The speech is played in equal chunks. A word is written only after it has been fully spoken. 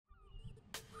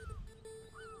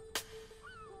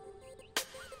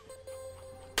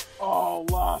Oh,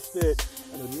 lost it.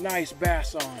 And a nice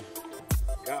bass on.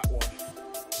 Got one.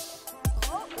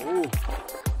 Oh,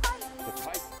 the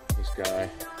pike. This guy.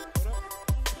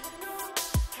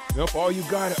 Nope, oh, you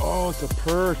got it. Oh, it's a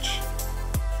perch.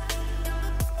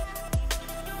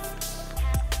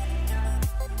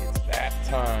 It's that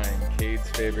time. Cade's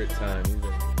favorite time.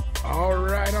 All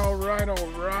right, all right, all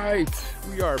right.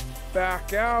 We are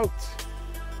back out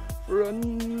for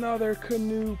another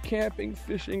canoe camping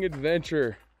fishing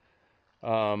adventure.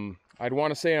 I'd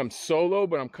want to say I'm solo,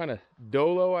 but I'm kind of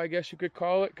dolo, I guess you could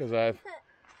call it, because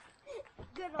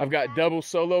I've got double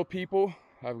solo people.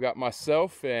 I've got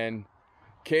myself and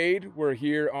Cade. We're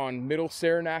here on Middle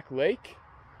Saranac Lake.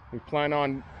 We plan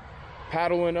on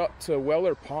paddling up to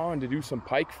Weller Pond to do some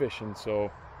pike fishing.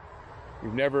 So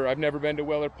I've never been to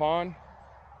Weller Pond.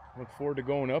 Look forward to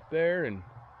going up there, and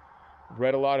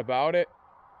read a lot about it.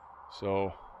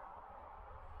 So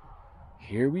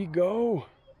here we go.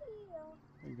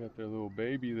 You got their little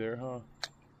baby there, huh?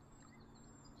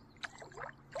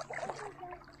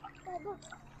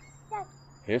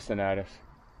 Hissing at us.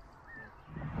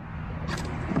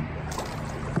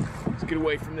 Let's get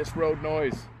away from this road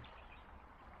noise.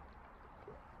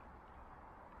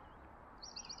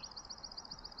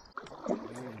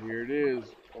 And here it is,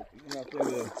 opening up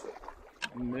into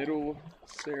the Middle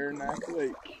Saranac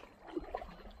Lake.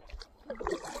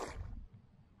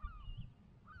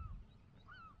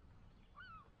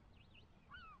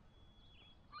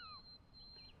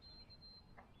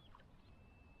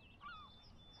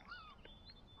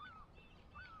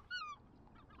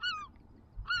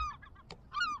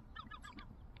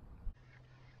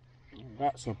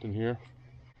 Got something here.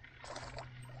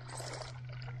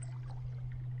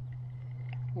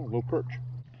 Oh, a little perch.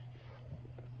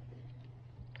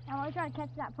 I'm gonna try to catch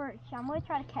that perch. I'm gonna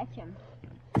try to catch him.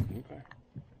 Okay.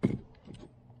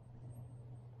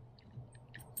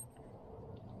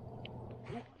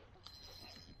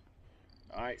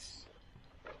 Nice.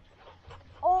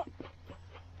 Oh.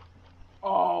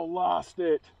 Oh, lost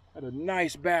it. Had a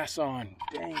nice bass on.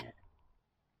 Dang it.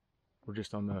 We're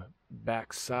just on the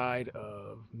back side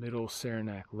of Middle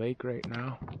Saranac Lake right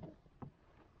now.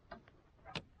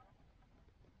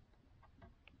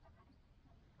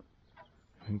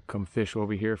 And come fish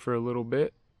over here for a little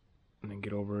bit and then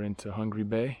get over into Hungry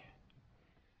Bay.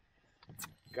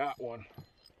 Got one.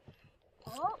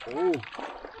 Oh, oh. It's a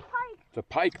pike. It's a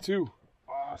pike too.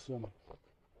 Awesome.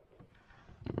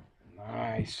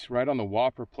 Nice. Right on the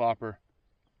whopper plopper.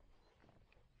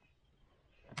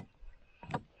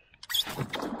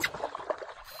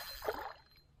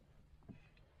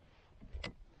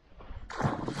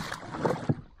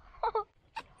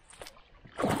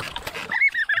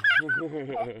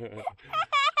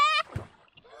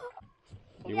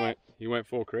 He went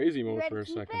full crazy mode for a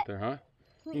second there, huh?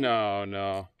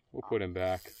 No, we'll put him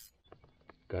back.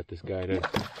 Got this guy to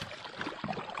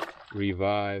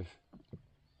revive.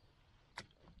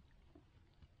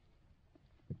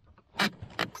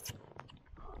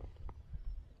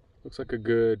 Looks like a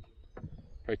good,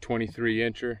 probably 23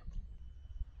 incher.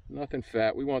 Nothing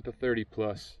fat. We want the 30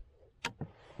 plus.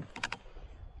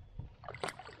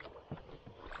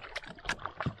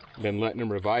 Been letting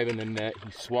him revive in the net.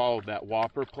 He swallowed that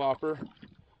whopper plopper,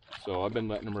 so I've been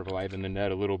letting him revive in the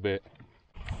net a little bit.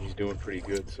 He's doing pretty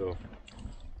good, so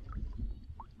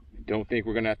I don't think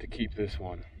we're gonna have to keep this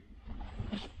one.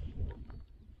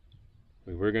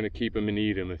 We're gonna keep him and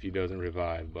eat him if he doesn't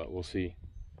revive, but we'll see.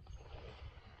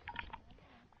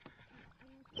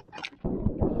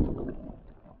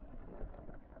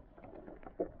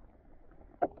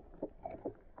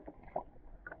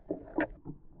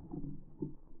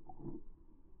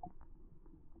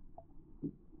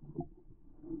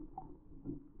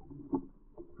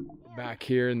 Back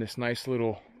here in this nice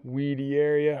little weedy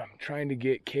area, I'm trying to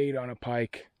get Cade on a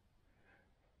pike.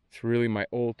 It's really my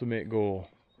ultimate goal.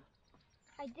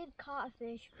 I did caught a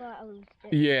fish, but I lost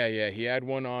it. Yeah, he had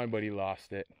one on, but he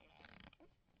lost it.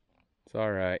 It's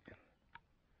all right.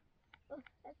 Oh,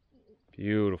 that's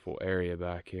beautiful area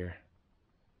back here.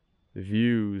 The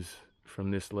views from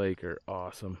this lake are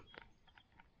awesome.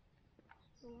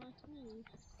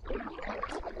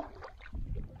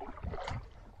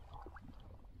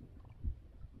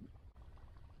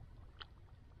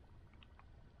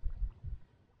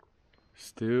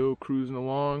 Still cruising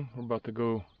along. We're about to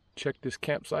go check this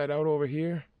campsite out over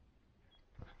here.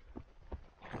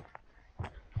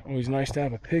 Always nice to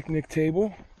have a picnic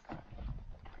table.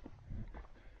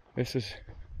 This is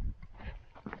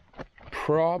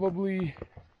probably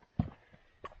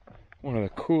one of the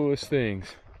coolest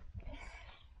things.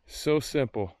 So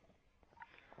simple.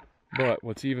 But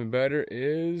what's even better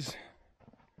is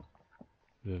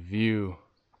the view.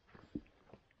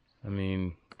 I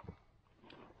mean,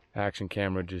 action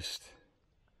camera just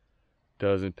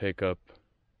doesn't pick up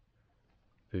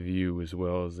the view as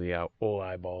well as the old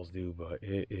eyeballs do, but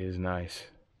it is nice.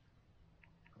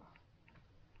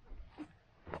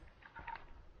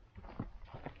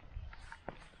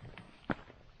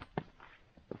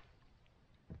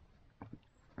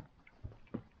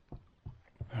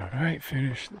 All right,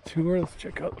 finish the tour. Let's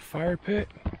check out the fire pit.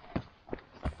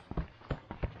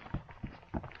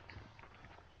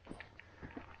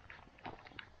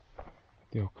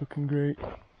 The old cooking grate.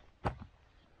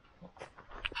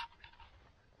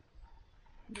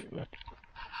 Bit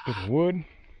of wood.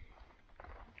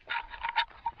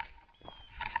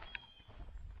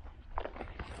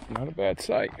 Not a bad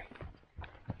sight.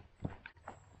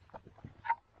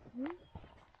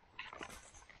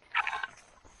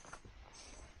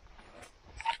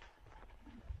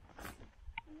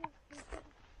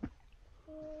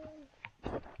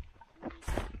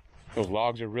 Those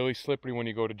logs are really slippery when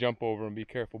you go to jump over them. Be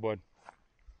careful, bud.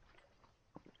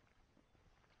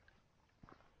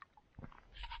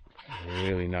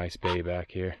 Really nice bay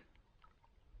back here.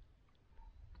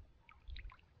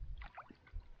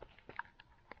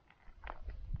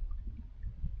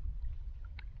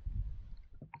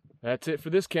 That's it for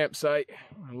this campsite.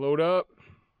 Load up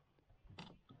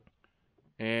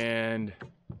and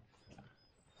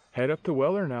head up to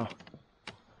Weller now.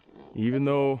 Even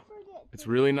though it's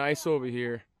really nice over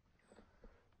here.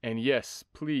 And yes,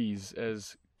 please,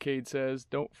 as Cade says,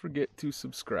 don't forget to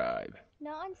subscribe.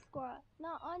 Not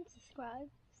unsubscribe.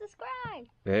 Subscribe.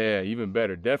 Yeah, even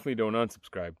better. Definitely don't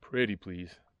unsubscribe. Pretty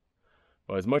please.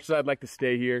 Well, as much as I'd like to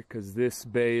stay here, because this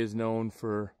bay is known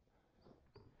for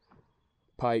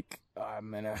pike, I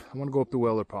want to go up to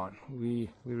Weller Pond. We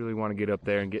really want to get up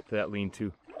there and get to that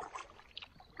lean-to.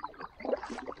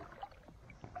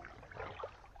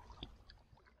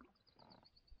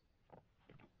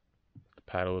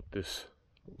 Paddle up this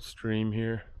little stream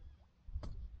here.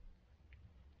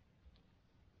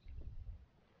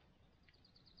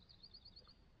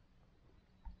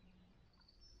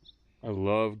 I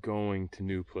love going to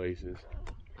new places.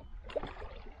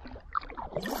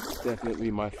 It's definitely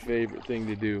my favorite thing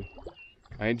to do.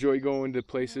 I enjoy going to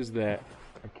places that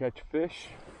I catch fish,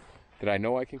 that I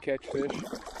know I can catch fish.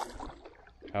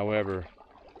 However,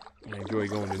 I enjoy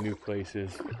going to new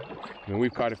places. I mean,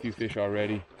 we've caught a few fish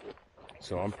already,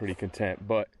 so I'm pretty content.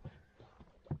 But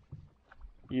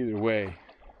either way,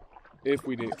 if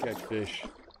we didn't catch fish,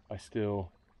 I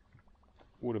still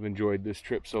would have enjoyed this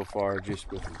trip so far,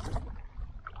 just with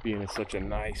being in such a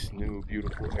nice, new,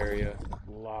 beautiful area.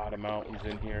 A lot of mountains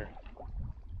in here.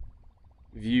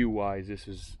 View-wise,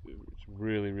 it's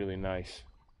really, really nice.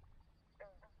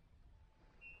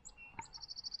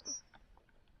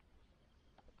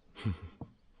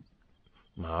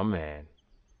 My man.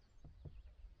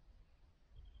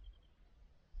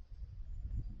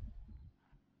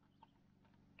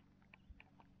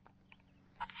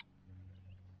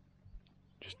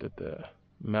 Just at the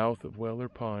mouth of Weller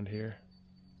Pond here.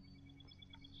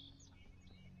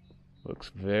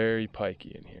 Looks very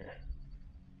pikey in here.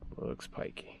 Looks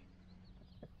pikey.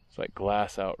 It's like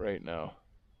glass out right now.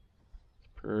 It's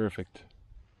perfect.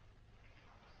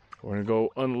 We're gonna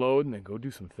go unload and then go do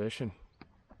some fishing.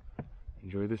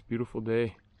 Enjoy this beautiful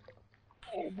day.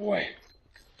 Oh boy.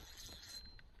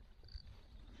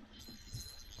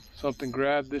 Something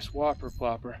grabbed this whopper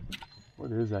plopper.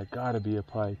 What is that? Gotta be a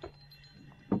pike.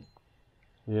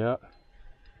 Yeah.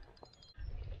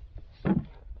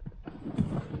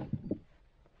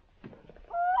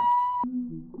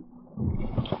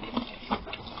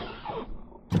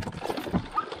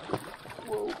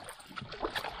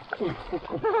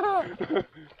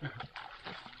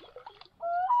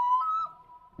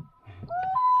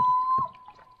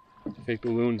 I think the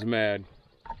loon's mad.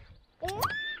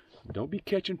 Don't be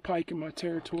catching pike in my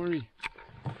territory.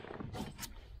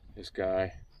 This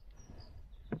guy.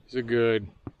 He's a good.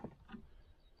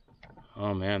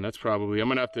 Oh man, that's probably, I'm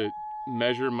gonna have to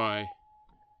measure my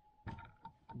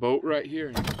boat right here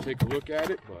and take a look at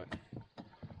it, but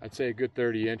I'd say a good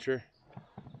 30-incher.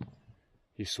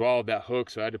 He swallowed that hook,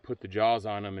 so I had to put the jaws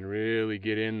on him and really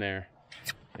get in there.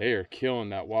 They are killing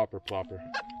that whopper plopper.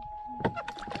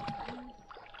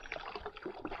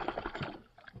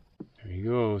 There he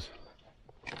goes.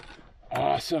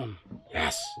 Awesome.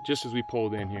 Yes, just as we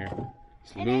pulled in here.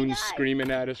 This loon's screaming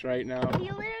at us right now. He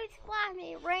literally splashed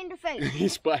me right in the face. He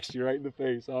splashed you right in the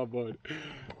face, oh bud.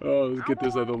 Oh, let's get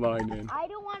this other line in. I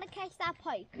don't want to catch that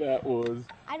pike. That was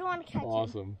I don't want to catch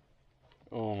awesome. him.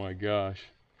 Oh my gosh.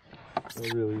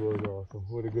 That really was awesome.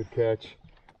 What a good catch.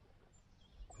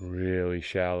 Really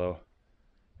shallow.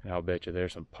 And I'll bet you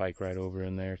there's some pike right over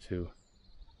in there too.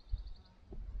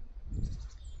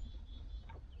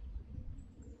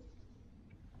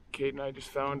 Cade and I just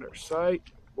found our site.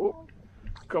 Oh,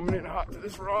 coming in hot to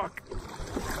this rock.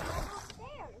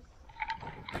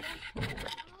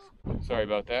 Sorry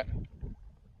about that.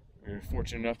 We were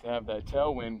fortunate enough to have that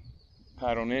tailwind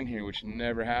paddling in here, which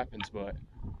never happens, but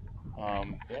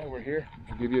yeah, we're here.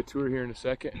 I'll give you a tour here in a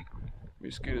second. Let me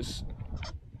just get us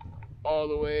all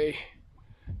the way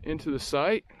into the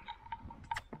site.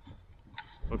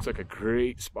 Looks like a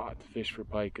great spot to fish for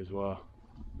pike as well.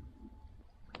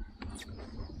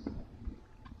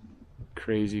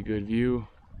 Crazy good view.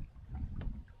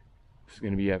 This is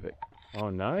gonna be epic. Oh,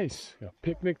 nice. Got a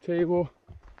picnic table.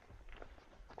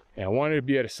 Yeah, I wanted to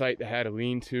be at a site that had a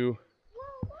lean-to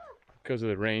because of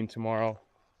the rain tomorrow.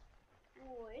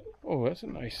 Wood. Oh, that's a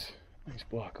nice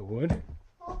block of wood.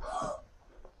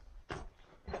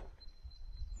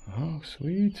 Oh,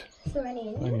 sweet.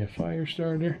 Plenty of fire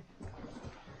starter.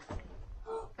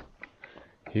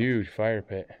 Huge fire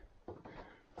pit.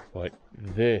 But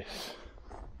this.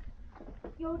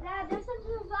 Yo, Dad, there's some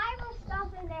survival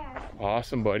stuff in there.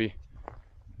 Awesome, buddy.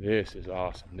 This is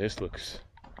awesome. This looks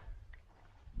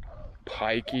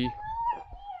pikey.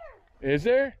 Is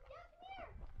there?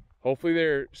 Hopefully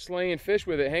they're slaying fish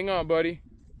with it. Hang on, buddy.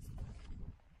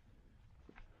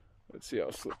 Let's see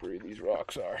how slippery these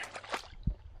rocks are.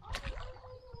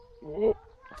 Whoa,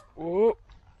 whoa,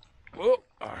 whoa.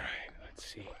 All right, let's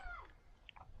see.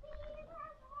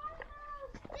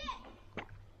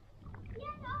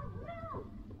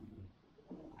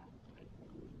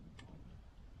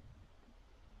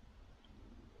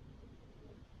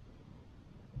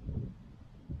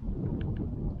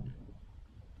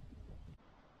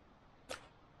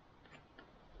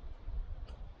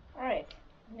 Alright,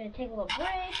 I'm gonna take a little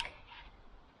break,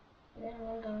 and then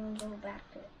we're gonna go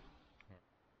back to it.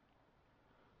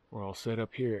 We're all set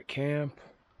up here at camp.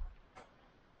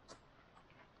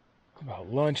 About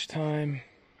lunchtime.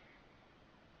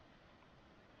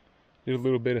 Did a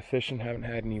little bit of fishing, haven't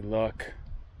had any luck.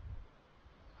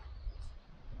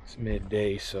 It's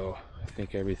midday, so I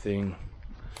think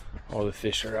all the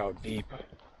fish are out deep. But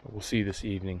we'll see this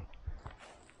evening.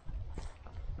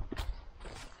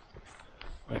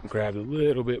 Went and grabbed a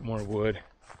little bit more wood.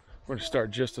 We're gonna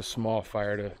start just a small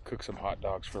fire to cook some hot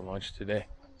dogs for lunch today.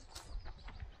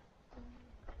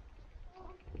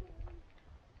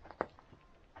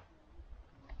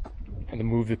 And to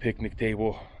move the picnic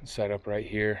table and set up right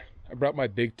here. I brought my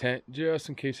big tent just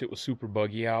in case it was super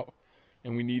buggy out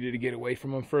and we needed to get away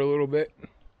from them for a little bit.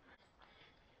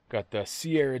 Got the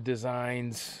Sierra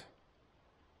Designs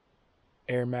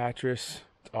air mattress.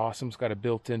 It's awesome. It's got a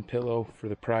built-in pillow for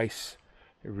the price.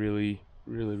 It really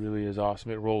is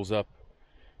awesome. It rolls up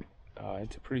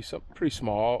into pretty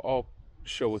small. I'll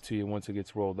show it to you once it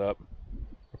gets rolled up.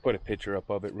 I'll put a picture up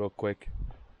of it real quick.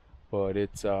 But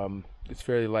it's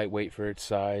fairly lightweight for its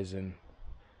size, and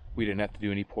we didn't have to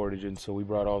do any portaging, so we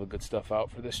brought all the good stuff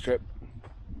out for this trip.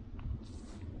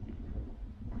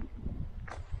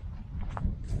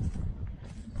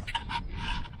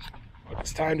 But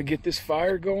it's time to get this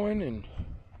fire going and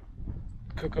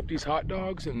cook up these hot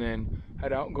dogs and then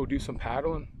head out and go do some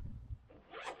paddling.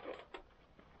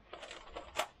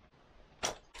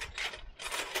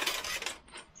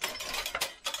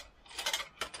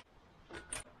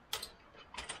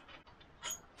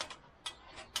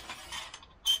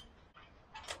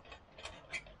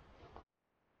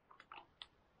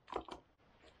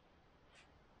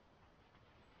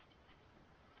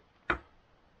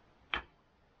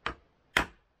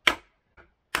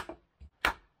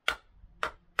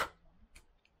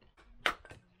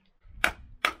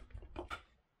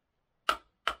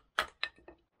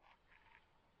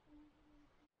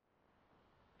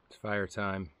 It's fire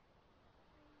time.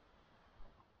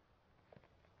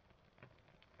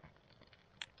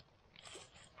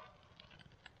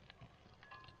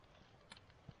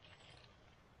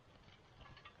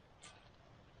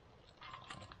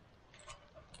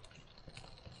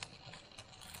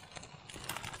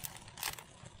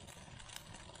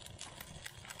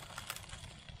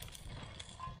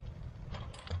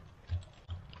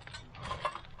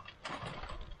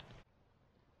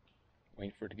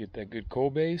 Wait for it to get that good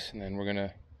coal base, and then we're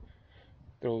gonna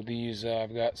throw these.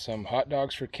 I've got some hot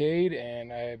dogs for Cade,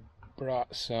 and I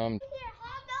brought some.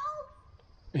 Hot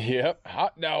dogs? Yep,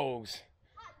 hot dogs.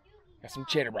 Got some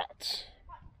cheddar brats.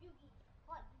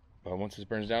 But once this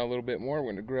burns down a little bit more,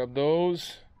 we're gonna grab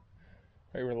those.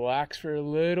 Right, relax for a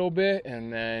little bit,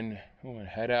 and then we're gonna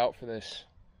head out for this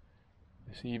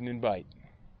evening bite.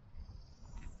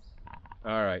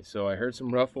 All right, so I heard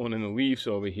some ruffling in the leaves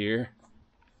over here.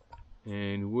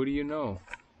 And what do you know?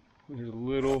 There's a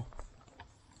little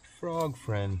frog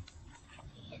friend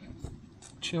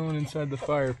chilling inside the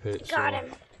fire pit. Got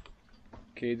him.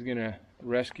 Cade's gonna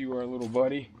rescue our little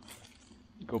buddy.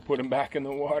 Go put him back in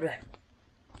the water.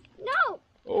 No!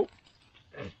 Oh.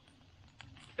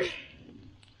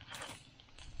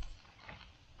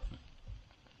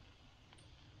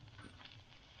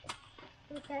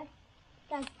 Okay.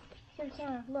 Dad, here's the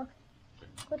camera. Look.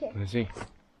 Look it. Let's see.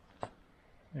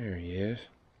 There he is.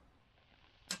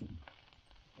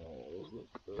 Oh, those look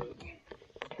good.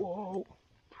 Whoa.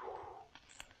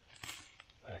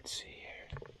 Let's see here.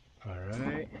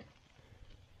 Alright.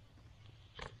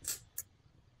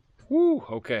 Woo!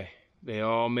 Okay. They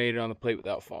all made it on the plate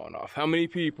without falling off. How many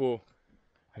people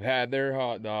have had their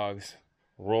hot dogs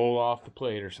roll off the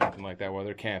plate or something like that while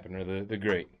they're camping or the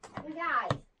grate? You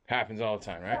guys. Happens all the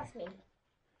time, right? Trust me.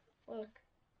 Look.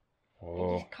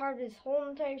 Oh. I just carved this whole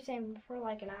entire thing for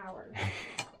like an hour.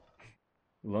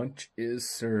 Lunch is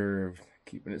served.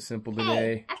 Keeping it simple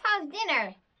today. Hey, I found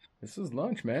dinner. This is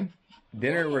lunch, man.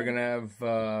 Dinner, we're going to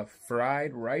have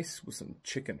fried rice with some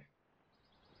chicken.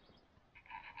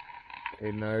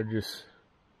 Cade and I are just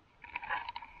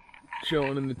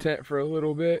chilling in the tent for a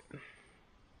little bit.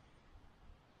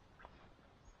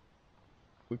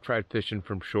 We've tried fishing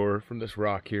from shore, from this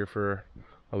rock here for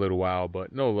a little while,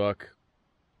 but no luck.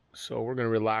 So we're going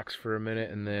to relax for a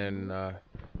minute and then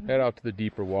head out to the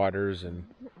deeper waters and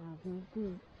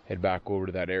head back over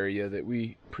to that area that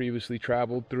we previously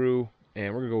traveled through.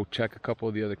 And we're going to go check a couple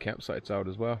of the other campsites out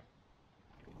as well.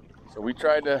 So we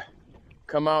tried to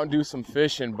come out and do some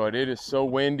fishing, but it is so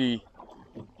windy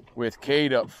with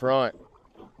Cade up front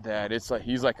that it's like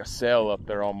he's like a sail up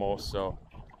there almost. So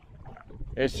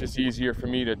it's just easier for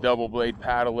me to double blade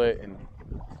paddle it and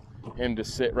him to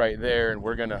sit right there, and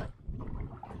we're gonna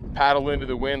paddle into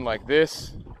the wind like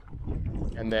this,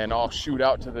 and then I'll shoot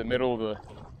out to the middle of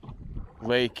the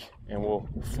lake and we'll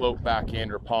float back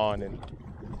in or pond and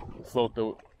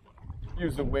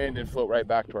use the wind and float right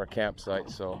back to our campsite.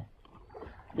 So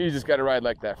you just got to ride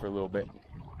like that for a little bit.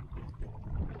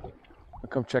 I'll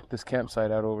come check this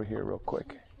campsite out over here real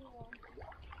quick.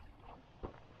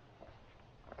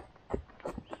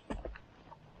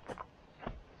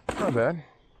 Not bad.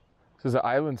 This is an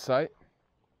island site.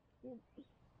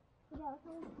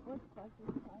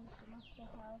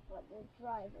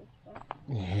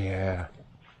 Yeah.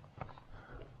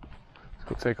 Let's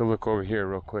go take a look over here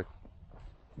real quick.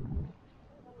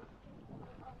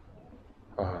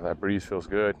 Oh, that breeze feels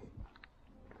good.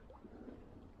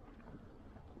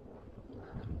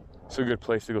 It's a good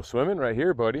place to go swimming right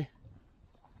here, buddy.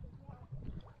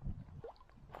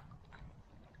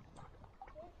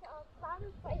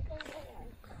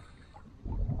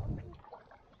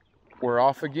 We're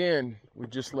off again. We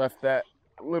just left that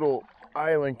little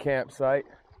island campsite.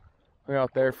 Went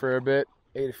out there for a bit,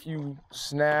 ate a few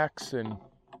snacks and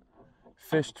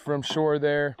fished from shore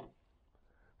there.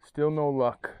 Still no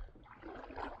luck.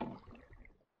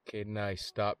 Cade and I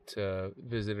stopped to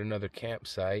visit another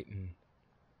campsite, and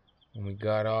when we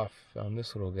got off, found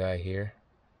this little guy here.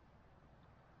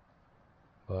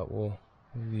 But we'll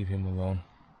leave him alone.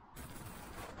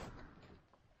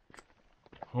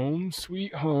 Home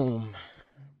sweet home.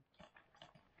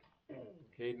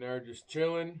 Cade and I are just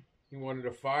chilling. He wanted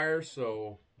a fire,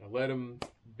 so I let him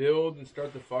build and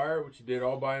start the fire, which he did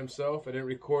all by himself. I didn't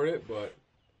record it, but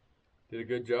did a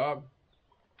good job.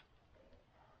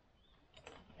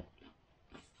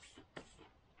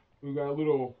 We've got a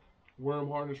little worm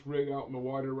harness rig out in the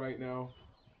water right now.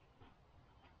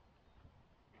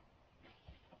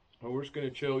 And we're just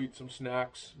gonna chill, eat some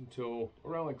snacks until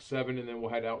around like 7, and then we'll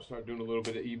head out and start doing a little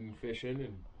bit of evening fishing.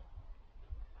 And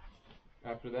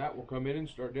after that, we'll come in and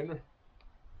start dinner.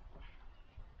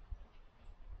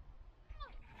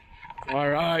 All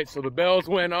right, so the bells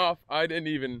went off. I didn't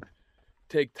even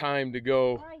take time to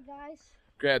go guys.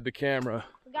 Grab the camera.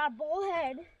 We got a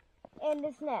bullhead in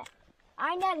this net.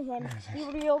 I netted him. He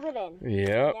reeled it in.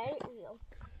 Yep. Netted, reeled.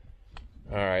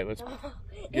 All right, let's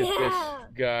get this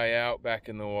guy out back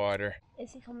in the water.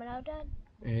 Is he coming out, Dad?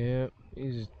 Yeah,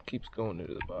 he just keeps going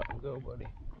into the bottom. Go, buddy.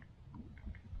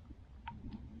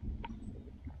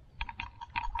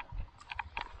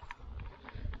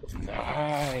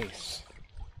 Nice.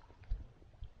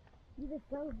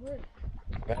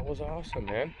 That was awesome,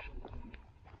 man.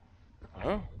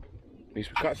 Huh? At least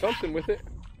we caught something with it.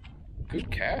 Good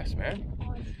cast, man.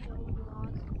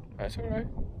 That's all right.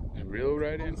 Just reel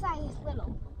right in. He's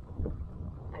little.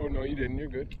 Oh, no, you didn't. You're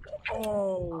good.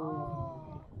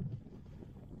 Oh.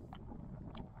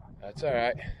 That's all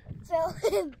right. Fell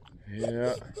in.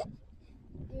 Yeah.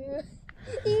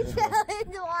 He fell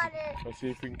in the water. Let's see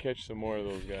if we can catch some more of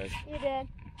those guys. You did.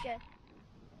 Good.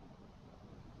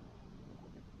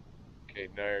 Okay,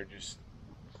 now you're just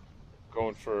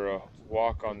going for a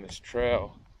walk on this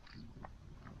trail.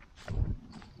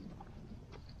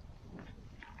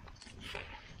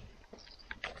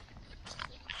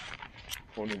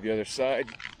 Going to the other side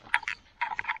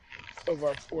of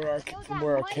our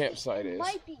where our campsite is.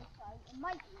 Might be. It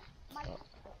might be.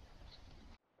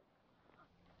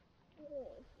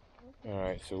 All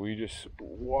right, so we just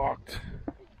walked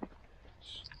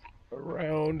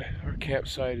around. Our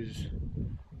campsite is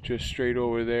just straight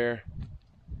over there.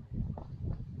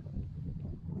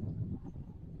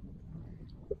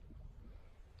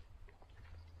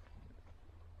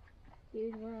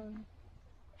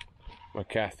 I'm gonna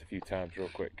cast a few times real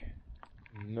quick.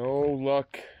 No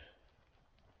luck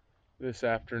this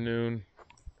afternoon,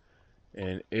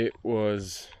 and it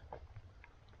was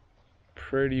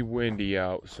pretty windy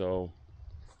out, so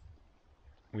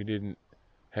we didn't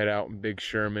head out in Big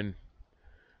Sherman.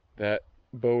 That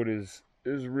boat is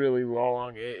really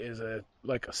long. It is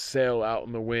like a sail out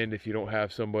in the wind if you don't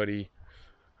have somebody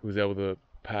who's able to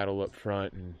paddle up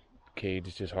front, and Cade,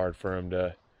 is just hard for him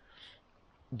to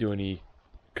do any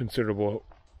considerable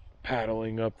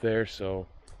paddling up there, so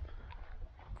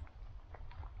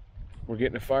we're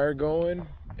getting a fire going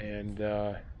and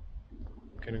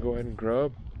gonna go ahead and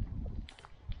grub.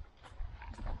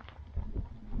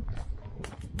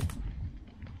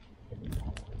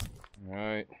 All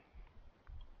right,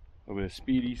 a little bit of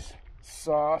Speedy's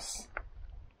sauce.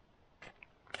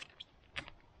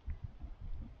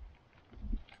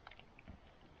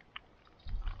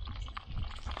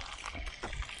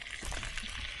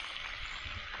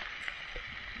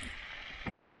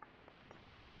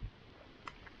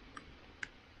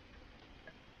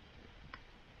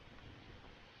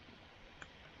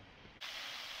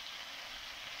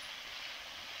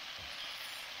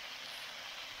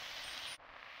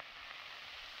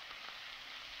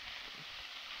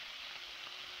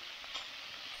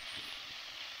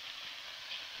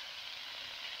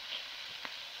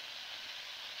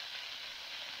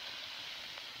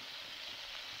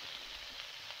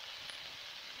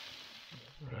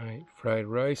 Right, fried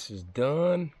rice is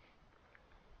done.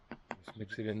 Let's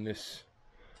mix it in this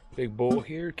big bowl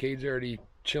here. Cade's already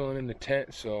chilling in the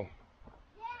tent, so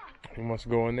he wants to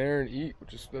go in there and eat,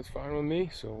 that's fine with me.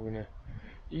 So we're gonna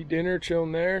eat dinner, chill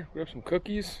in there, grab some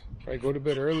cookies, probably go to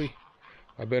bed early.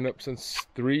 I've been up since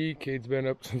 3, Cade's been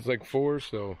up since like 4,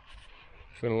 so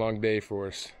it's been a long day for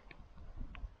us.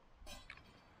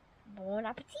 Bon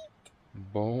appetit.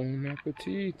 Bon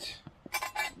appetit.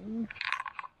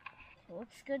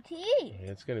 Looks good to eat.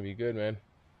 Yeah, it's gonna be good, man.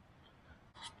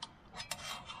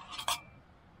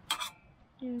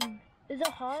 Dude, is it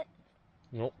hot?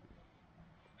 Nope.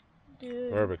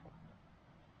 Dude. Perfect.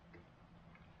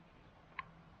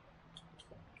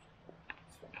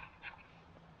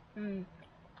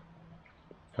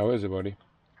 How is it, buddy?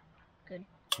 Good.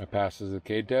 I passed the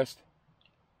Cade test.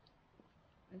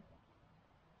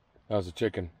 How's the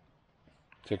chicken?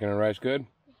 Chicken and rice good?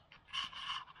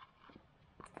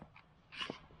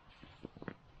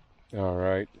 All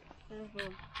right.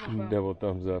 Double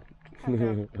thumbs up.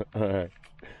 All right.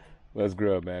 Let's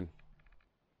grub, man.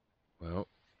 Well,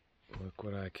 look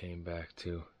what I came back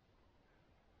to.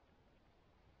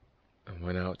 I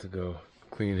went out to go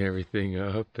clean everything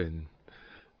up and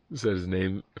said his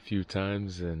name a few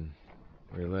times and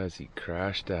realized he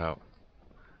crashed out.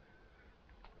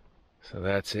 So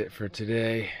that's it for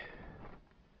today.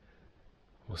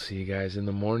 We'll see you guys in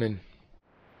the morning.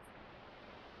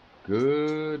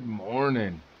 Good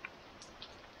morning.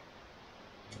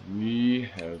 We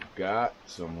have got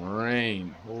some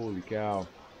rain. Holy cow.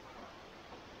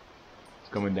 It's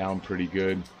coming down pretty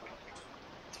good.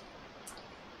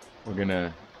 We're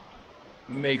gonna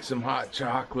make some hot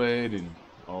chocolate and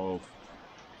I'll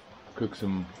cook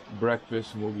some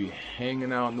breakfast, and we'll be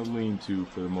hanging out in the lean-to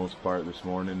for the most part this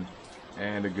morning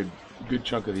and a good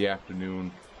chunk of the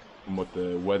afternoon from what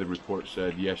the weather report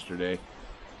said yesterday.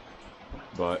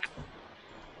 But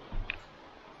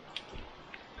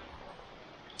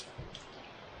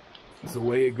it's the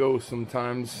way it goes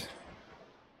sometimes.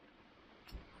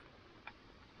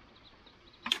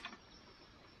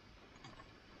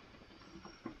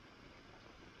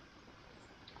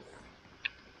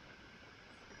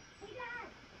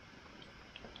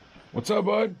 What's up,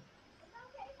 bud?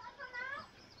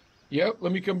 Yep,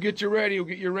 let me come get you ready. We'll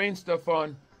get your rain stuff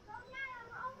on.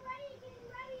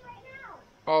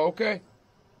 Oh, okay.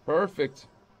 Perfect.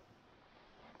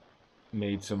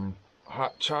 Made some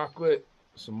hot chocolate,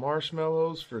 some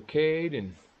marshmallows for Cade,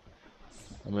 and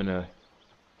I'm gonna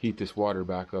heat this water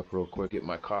back up real quick, get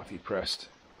my coffee pressed.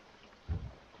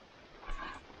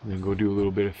 Then go do a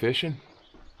little bit of fishing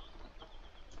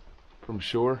from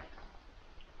shore.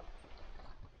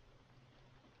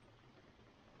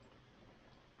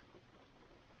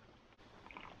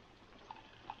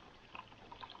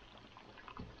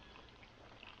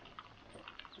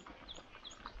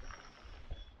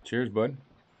 Cheers, bud.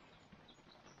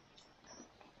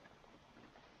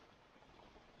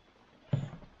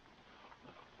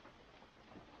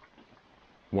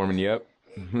 Warming you up?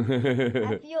 I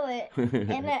feel it.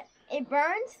 And it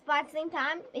burns, but at the same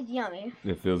time, it's yummy.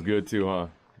 It feels good too, huh?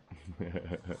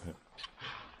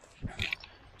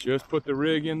 Just put the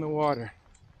rig in the water.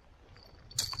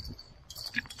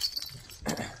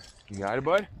 You got it,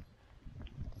 bud?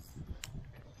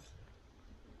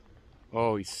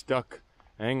 Oh, he's stuck.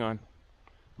 Hang on.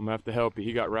 I'm gonna have to help you.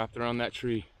 He got wrapped around that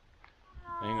tree.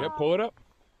 Hang on. Yeah, pull it up.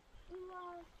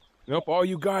 Nope. Oh,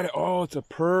 you got it. Oh, it's a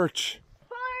perch.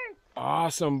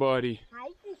 Awesome, buddy. Hi,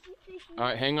 fishy, fishy. All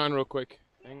right, hang on real quick.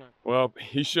 Hang on. Well,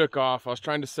 he shook off. I was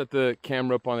trying to set the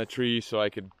camera up on the tree so I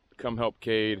could come help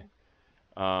Cade.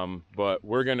 But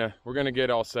we're gonna get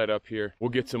all set up here.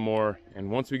 We'll get some more, and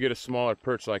once we get a smaller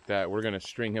perch like that, we're gonna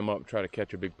string him up and try to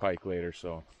catch a big pike later.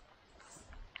 So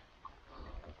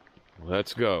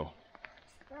let's go.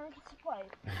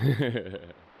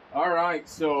 All right,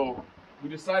 so we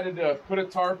decided to put a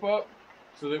tarp up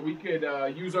so that we could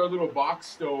use our little box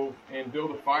stove and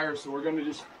build a fire. So we're gonna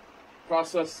just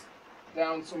process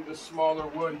down some of the smaller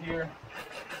wood here,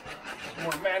 some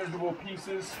more manageable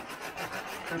pieces.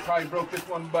 I probably broke this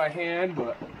one by hand,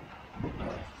 but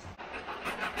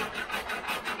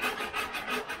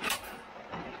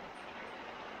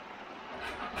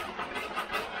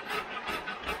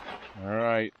all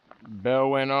right, bell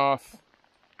went off.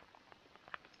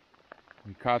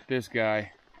 We caught this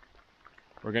guy.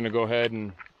 We're gonna go ahead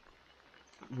and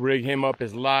rig him up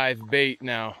as live bait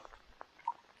now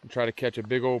and try to catch a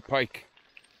big old pike.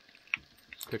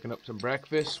 Cooking up some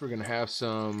breakfast. We're gonna have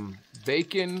some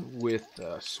bacon with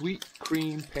sweet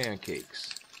cream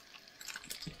pancakes.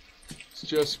 It's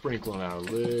just sprinkling out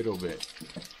a little bit.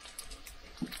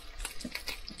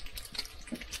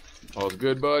 All's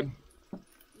good, bud?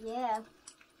 Yeah.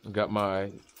 I got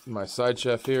my side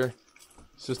chef here,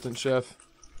 assistant chef.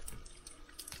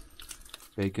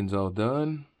 Bacon's all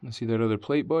done. Let's see that other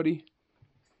plate, buddy.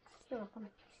 You're welcome.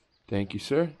 Thank you,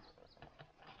 sir.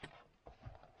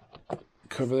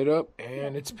 Cover it up,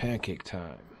 and it's pancake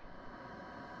time.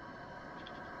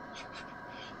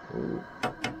 Ooh.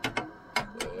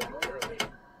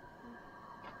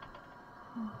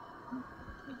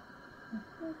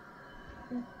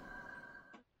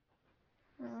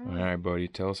 All right, buddy,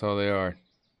 tell us how they are.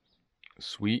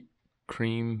 Sweet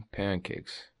cream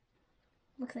pancakes.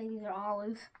 Looks like these are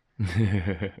olives.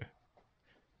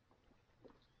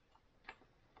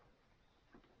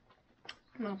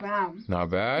 Not bad. Not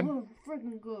bad? Oh,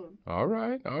 freaking good. All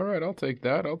right, I'll take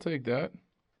that.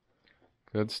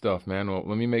 Good stuff, man. Well,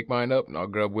 let me make mine up and I'll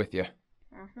grub with you.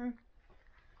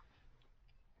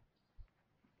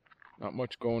 Not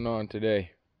much going on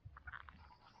today.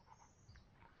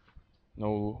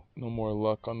 No more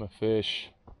luck on the fish.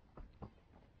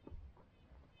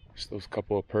 Just those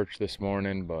couple of perch this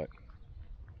morning, but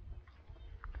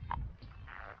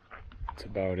that's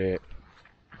about it.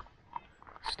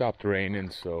 Stopped raining,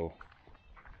 so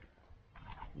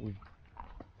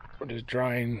we're just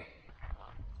drying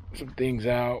some things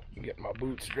out, getting my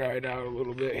boots dried out a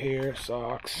little bit here,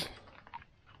 socks,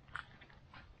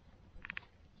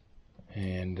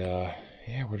 and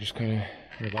yeah, we're just kind of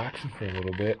relaxing for a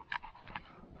little bit.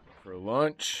 For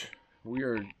lunch, we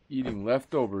are eating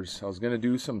leftovers. I was gonna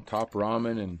do some top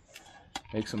ramen and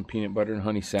make some peanut butter and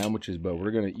honey sandwiches, but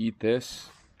we're gonna eat this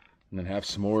and then have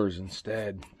s'mores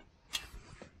instead.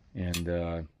 And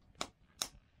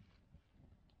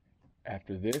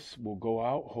after this, we'll go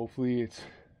out. Hopefully it's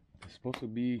supposed to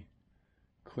be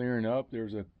clearing up.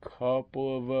 There's a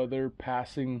couple of other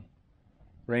passing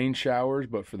rain showers,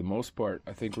 but for the most part,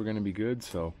 I think we're going to be good.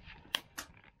 So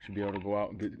should be able to go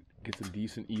out and get some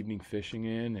decent evening fishing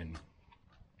in and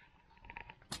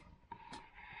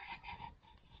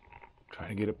try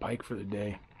to get a pike for the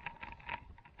day.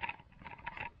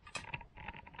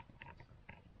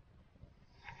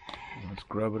 Let's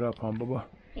grub it up, huh, Bubba?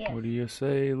 Yeah. What do you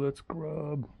say? Let's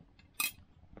grub.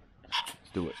 Let's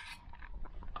do it.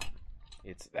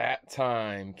 It's that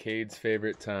time. Cade's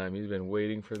favorite time. He's been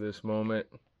waiting for this moment.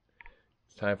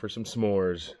 It's time for some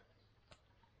s'mores.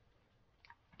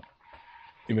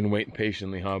 You've been waiting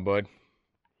patiently, huh, bud?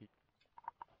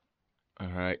 All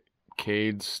right.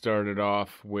 Cade started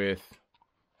off with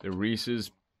the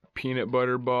Reese's peanut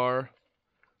butter bar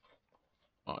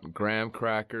on graham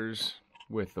crackers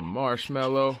with the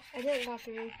marshmallow. I didn't got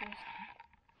the Reese's.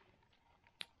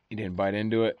 You didn't bite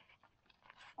into it?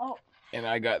 Oh. And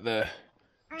I got the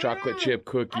chocolate chip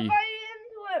cookie. I bite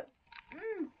into it.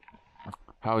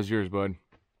 How was yours, bud?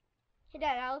 Hey,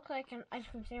 Dad, that looks like an ice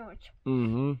cream sandwich.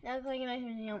 Mm-hmm. That looks like an ice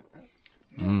cream sandwich.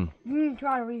 You need to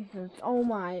try Reese's. Oh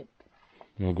my.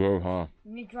 No good, huh?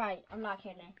 You need to try it. I'm not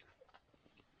kidding.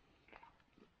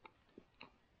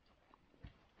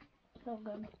 So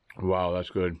good. Wow, that's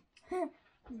good.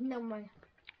 No more.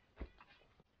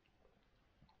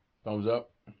 Thumbs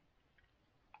up.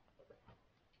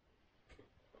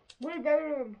 We gave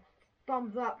him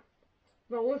thumbs up.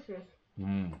 Delicious.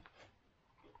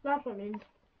 That's what it means.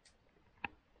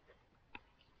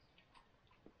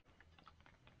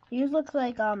 Yours looks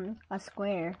like a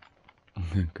square.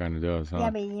 Kind of does, huh? Yeah,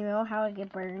 but you know how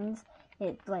it burns?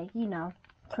 It like, you know,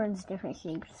 turns different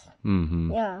shapes.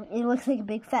 Mm-hmm. Yeah, it looks like a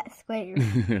big fat square.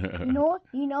 you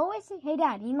know what's, hey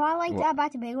Dad, you know what I like that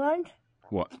about the big ones?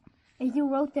 What? If you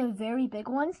wrote the very big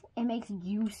ones, it makes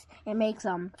juice. It makes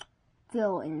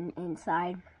fill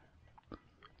inside.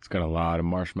 It's got a lot of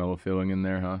marshmallow filling in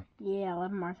there, huh? Yeah, I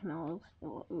love marshmallows.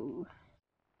 Ooh.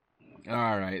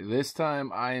 Alright, this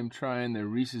time I am trying the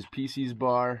Reese's Pieces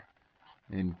bar.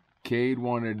 And Cade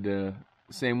wanted the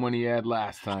same one he had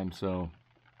last time, so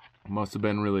must have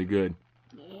been really good.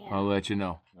 Yeah. I'll let you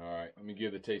know. Alright, let me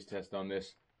give the taste test on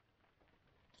this.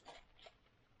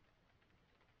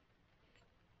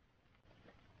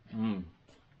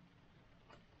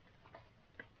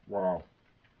 Wow.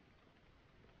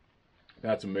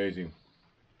 That's amazing.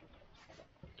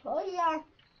 Oh yeah.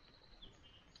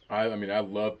 I mean, I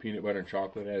love peanut butter and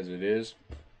chocolate as it is.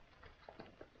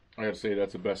 I gotta say,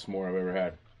 that's the best s'more I've ever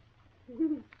had.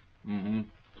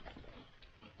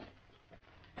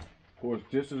 Of course,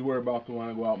 this is where about to want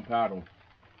to go out and paddle.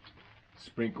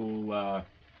 Sprinkle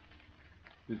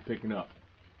is picking up.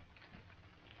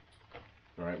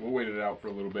 Alright, we'll wait it out for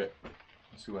a little bit.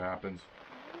 See what happens.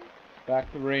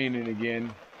 Back to raining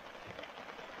again.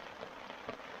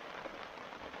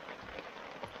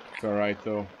 It's alright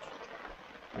though.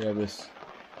 We have this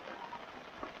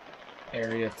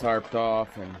area tarped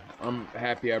off, and I'm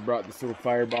happy I brought this little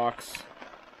firebox.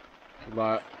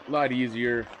 A lot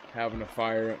easier having a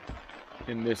fire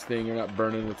in this thing. You're not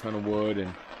burning a ton of wood,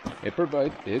 and it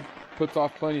puts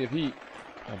off plenty of heat.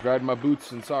 I dried my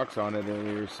boots and socks on it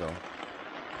earlier, so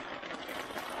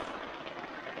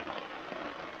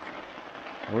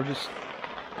we're just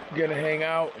gonna hang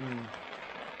out and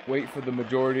wait for the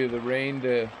majority of the rain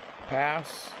to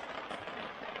pass,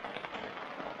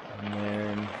 and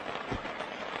then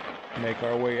make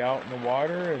our way out in the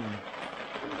water and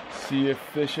see if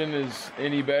fishing is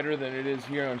any better than it is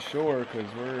here on shore, because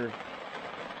we're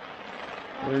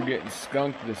getting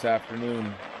skunked this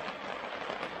afternoon.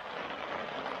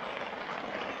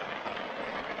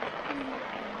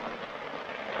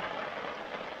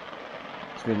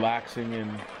 It's relaxing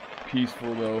and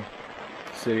peaceful though,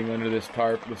 sitting under this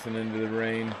tarp listening to the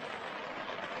rain.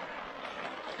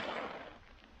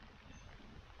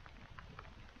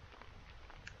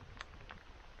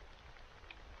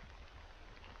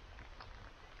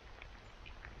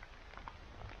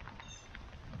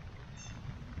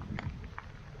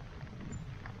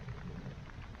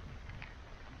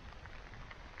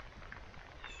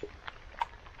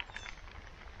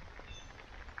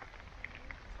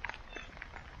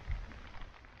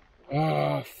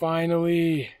 Ah,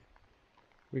 finally,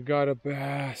 we got a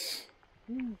bass.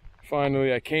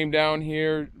 Finally, I came down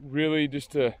here really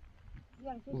just to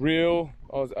reel.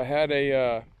 I had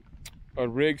a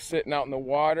rig sitting out in the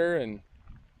water, and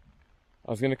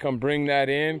I was gonna come bring that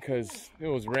in because it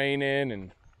was raining,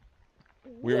 and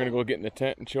we were gonna go get in the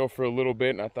tent and chill for a little bit,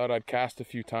 and I thought I'd cast a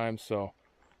few times. So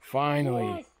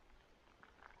finally,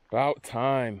 about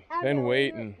time. Been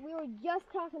waiting. We were just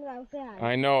talking about that.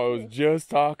 I know, I was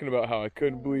just talking about how I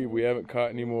couldn't believe we haven't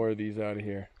caught any more of these out of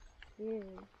here.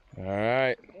 All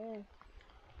right,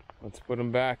 let's put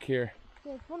them back here.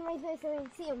 Put them right there so we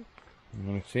can see them.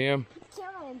 You want to see them? Put the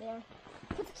camera in there.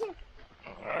 Put the camera.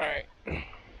 All right.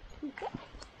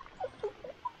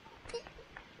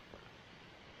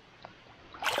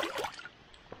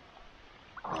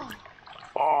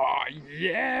 Oh,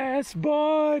 yes,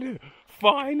 bud.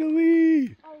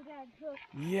 Finally. Oh, Dad, look.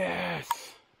 Yes.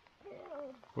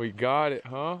 We got it,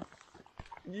 huh?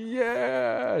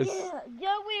 Yes. Yeah,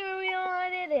 don't we reel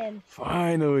it in?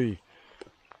 Finally.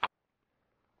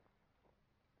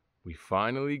 We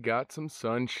finally got some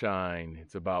sunshine.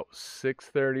 It's about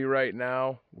 6:30 right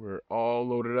now. We're all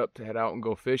loaded up to head out and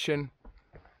go fishing.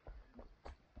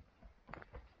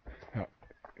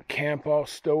 camp all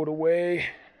stowed away.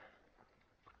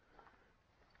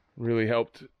 Really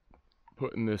helped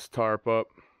putting this tarp up.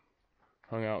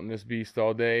 Hung out in this beast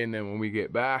all day, and then when we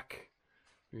get back,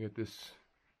 we get this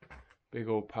big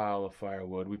old pile of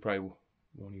firewood. We probably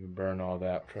won't even burn all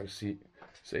that. Try to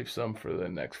save some for the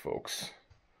next folks.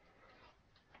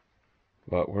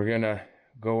 But we're gonna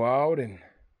go out and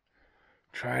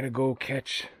try to go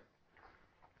catch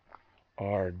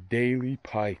our daily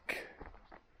pike.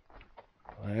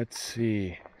 Let's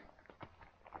see.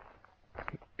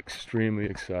 Extremely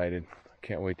excited.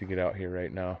 Can't wait to get out here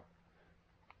right now.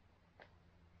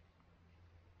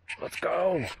 Let's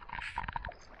go.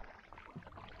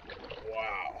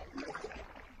 Wow.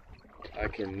 I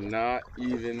cannot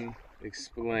even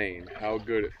explain how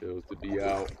good it feels to be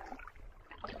out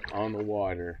on the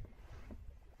water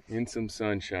in some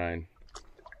sunshine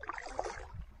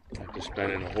after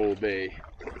spending a whole day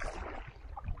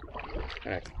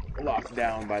kind of locked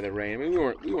down by the rain. I mean,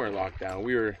 we weren't locked down.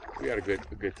 We had a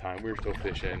good time. We were still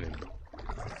fishing,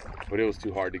 but it was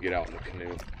too hard to get out in the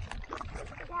canoe.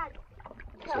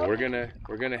 So we're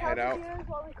gonna head out. Here's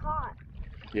what we caught.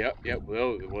 Yep.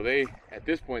 Well, they at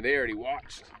this point they already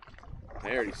watched.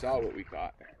 They already saw what we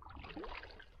caught.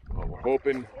 But we're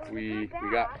hoping we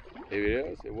got.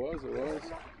 It was.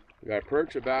 We got a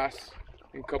perch, a bass,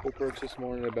 and a couple perch this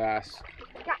morning, a bass.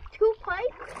 We got 2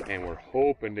 pikes. And we're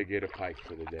hoping to get a pike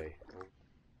for the day.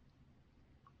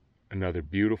 Another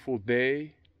beautiful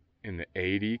day in the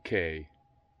ADK.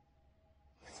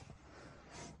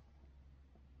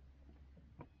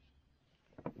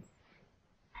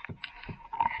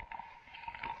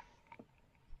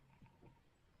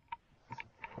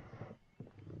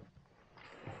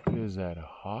 Is that a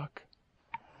hawk?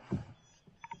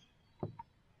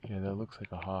 Yeah, that looks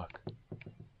like a hawk.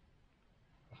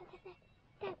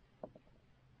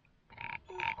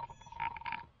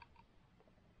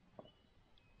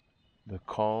 The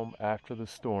calm after the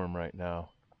storm right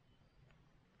now.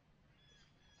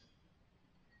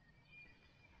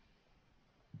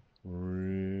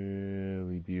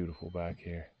 Really beautiful back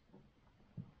here.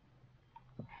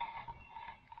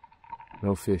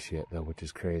 No fish yet though, which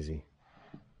is crazy.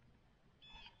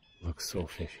 Looks so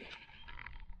fishy.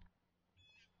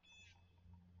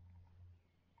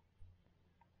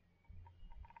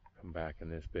 Come back in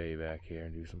this bay back here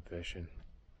and do some fishing.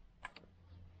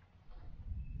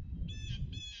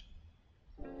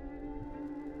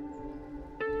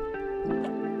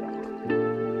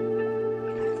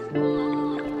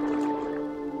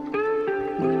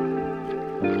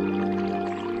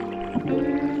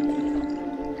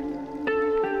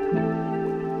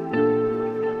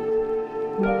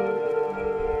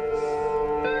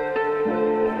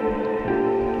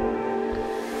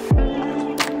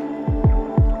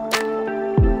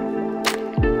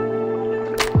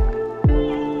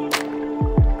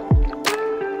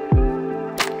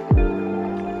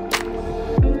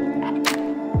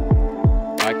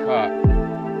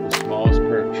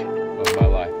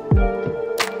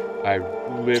 I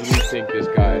literally think this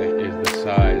guy is the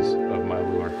size of my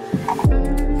lure.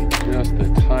 Just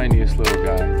the tiniest little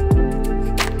guy.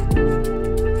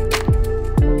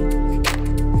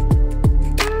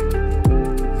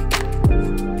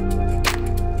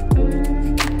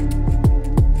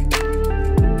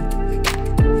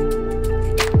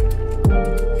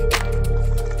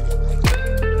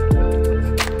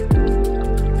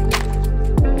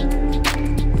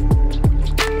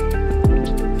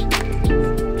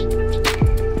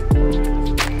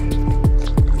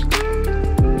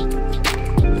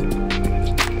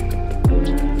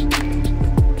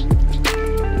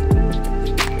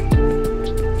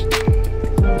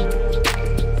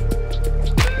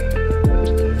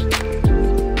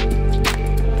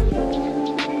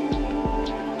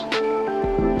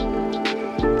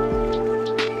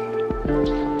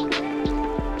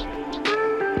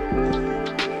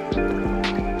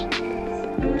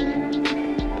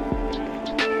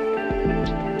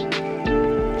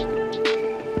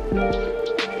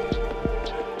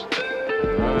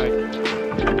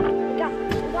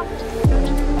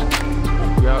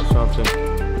 Something.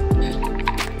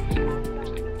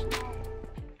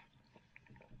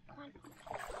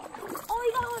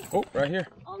 Oh, right here.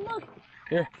 Oh, look.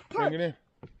 Here, bring it in.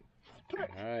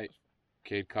 All right.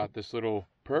 Cade caught this little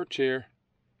perch here.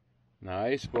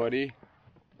 Nice, buddy.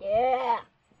 Yeah.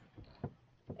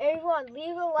 Everyone,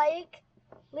 leave a like.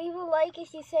 Leave a like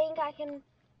if you think I can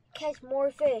catch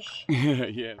more fish.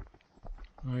 Yeah.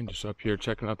 I'm just up here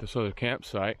checking out this other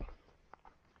campsite.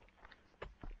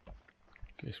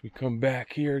 Guess we come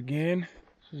back here again.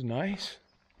 This is nice.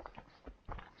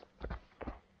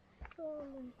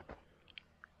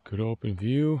 Good open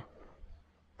view.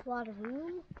 A lot of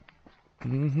room.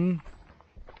 Mm-hmm.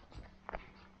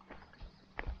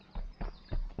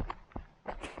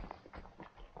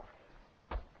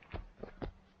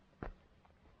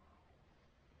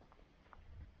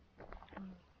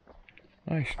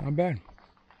 Nice, not bad.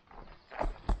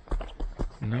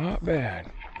 Not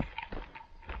bad.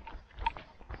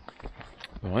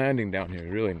 The landing down here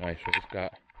is really nice.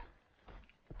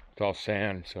 It's all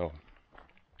sand, so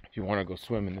if you want to go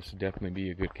swimming, this would definitely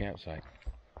be a good campsite.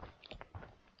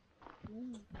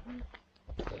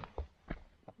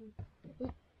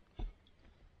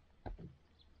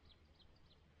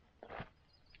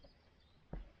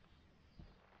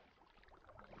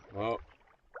 Well,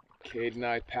 Cade and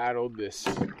I paddled this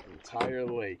entire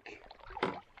lake.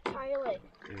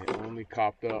 And it only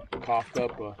coughed up a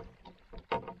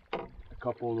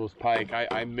couple of those pike.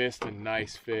 I missed a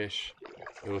nice fish.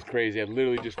 It was crazy. I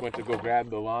literally just went to go grab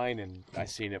the line and I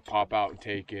seen it pop out and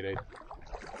take it. It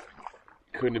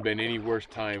couldn't have been any worse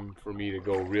time for me to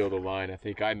go reel the line. I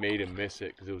think I made him miss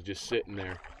it because it was just sitting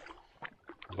there.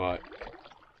 But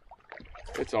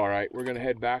it's all right. We're gonna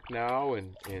head back now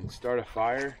and start a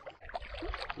fire,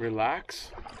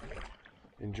 relax,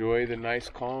 enjoy the nice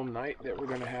calm night that we're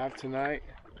gonna have tonight,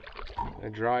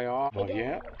 and dry off. But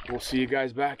yeah, we'll see you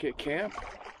guys back at camp.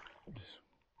 Just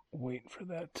waiting for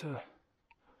that to,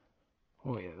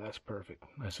 oh yeah, that's perfect.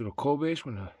 Nice little cold base.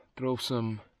 I'm gonna throw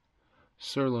some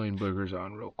sirloin boogers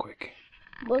on real quick.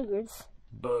 Boogers.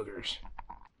 Boogers.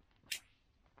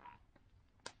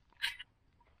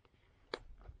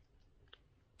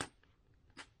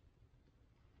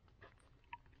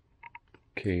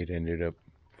 Cade ended up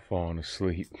falling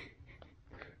asleep.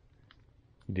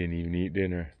 Didn't even eat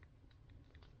dinner.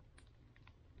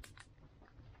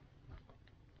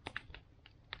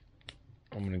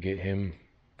 I'm gonna get him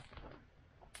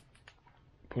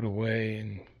put away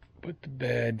and put to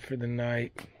bed for the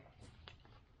night.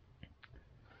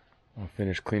 I'll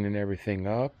finish cleaning everything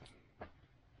up.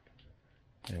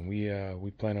 And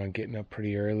we plan on getting up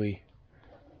pretty early,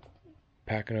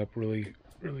 packing up really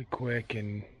quick,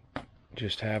 and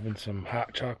just having some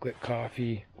hot chocolate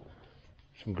coffee,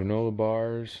 some granola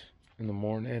bars in the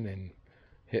morning, and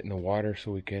hitting the water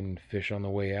so we can fish on the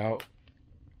way out.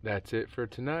 That's it for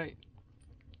tonight.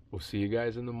 We'll see you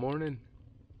guys in the morning.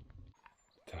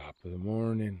 Top of the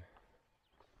morning.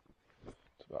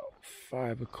 It's about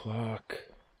 5 o'clock.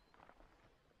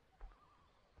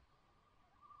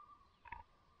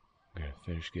 I'm gonna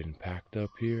finish getting packed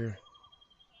up here.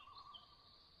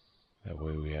 That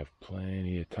way we have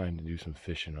plenty of time to do some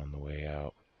fishing on the way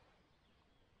out.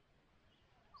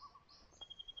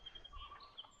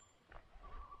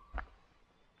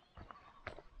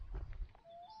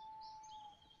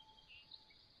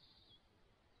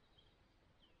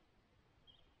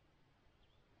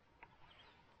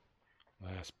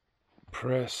 Last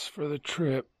press for the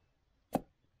trip.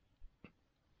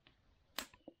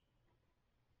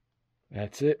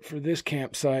 That's it for this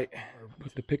campsite.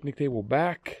 Put the picnic table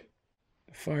back.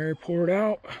 The fire poured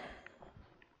out.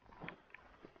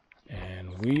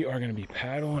 And we are going to be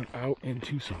paddling out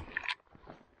into some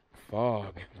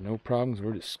fog. No problems.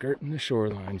 We're just skirting the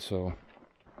shoreline, so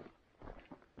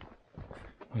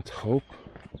let's hope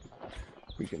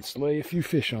we can slay a few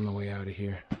fish on the way out of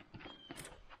here.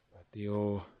 Got the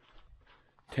old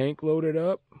tank loaded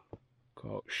up,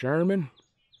 called Sherman.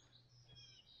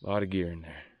 A lot of gear in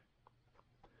there.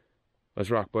 Let's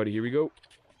rock, buddy. Here we go.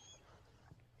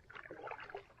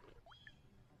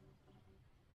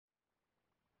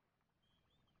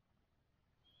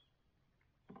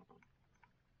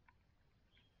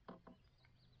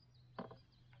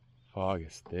 Fog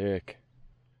is thick.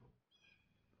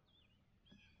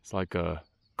 It's like a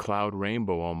cloud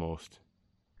rainbow almost.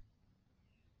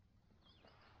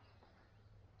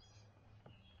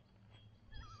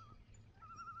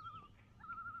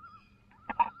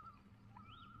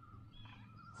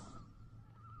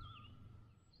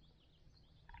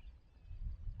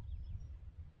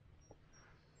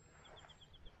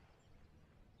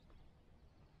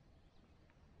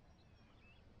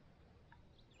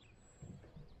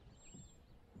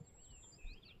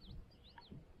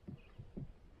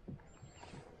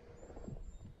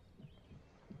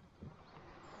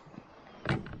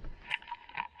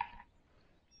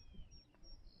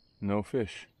 No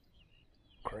fish.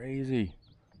 Crazy.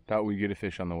 Thought we'd get a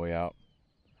fish on the way out.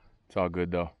 It's all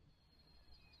good though.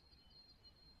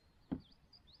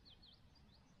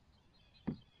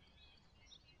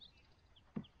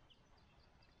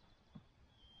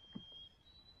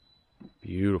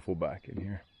 Beautiful back in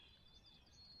here.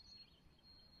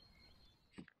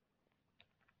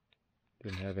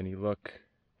 Didn't have any luck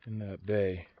in that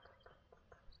bay.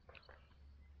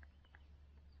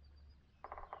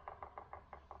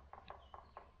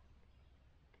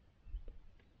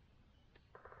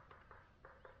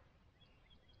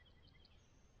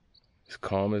 As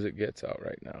calm as it gets out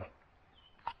right now.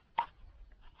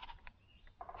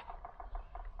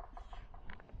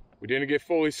 We didn't get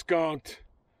fully skunked.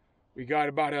 We got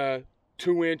about a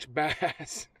 2-inch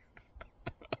bass.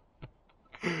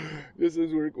 This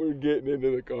is where we're getting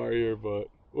into the car here, but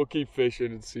we'll keep fishing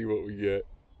and see what we get.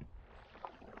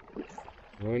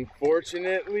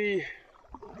 Unfortunately,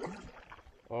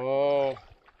 all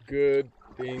good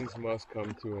things must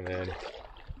come to an end.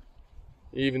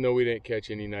 Even though we didn't catch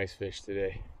any nice fish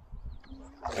today.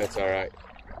 That's all right.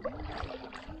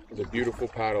 It was a beautiful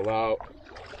paddle out.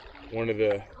 One of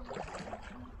the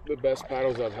best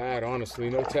paddles I've had, honestly.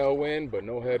 No tailwind, but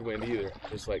no headwind either.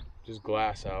 Just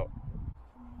glass out.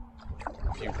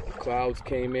 A few clouds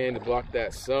came in to block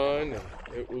that sun,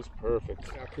 and it was perfect.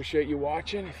 I appreciate you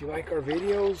watching. If you like our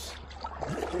videos,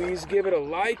 please give it a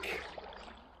like.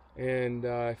 And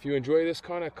if you enjoy this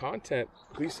kind of content,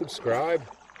 please subscribe.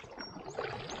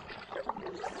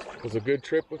 It was a good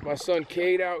trip with my son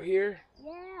Cade out here.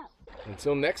 Yeah.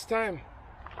 Until next time,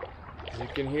 you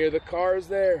can hear the cars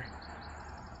there.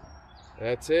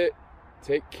 That's it.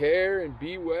 Take care and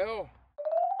be well.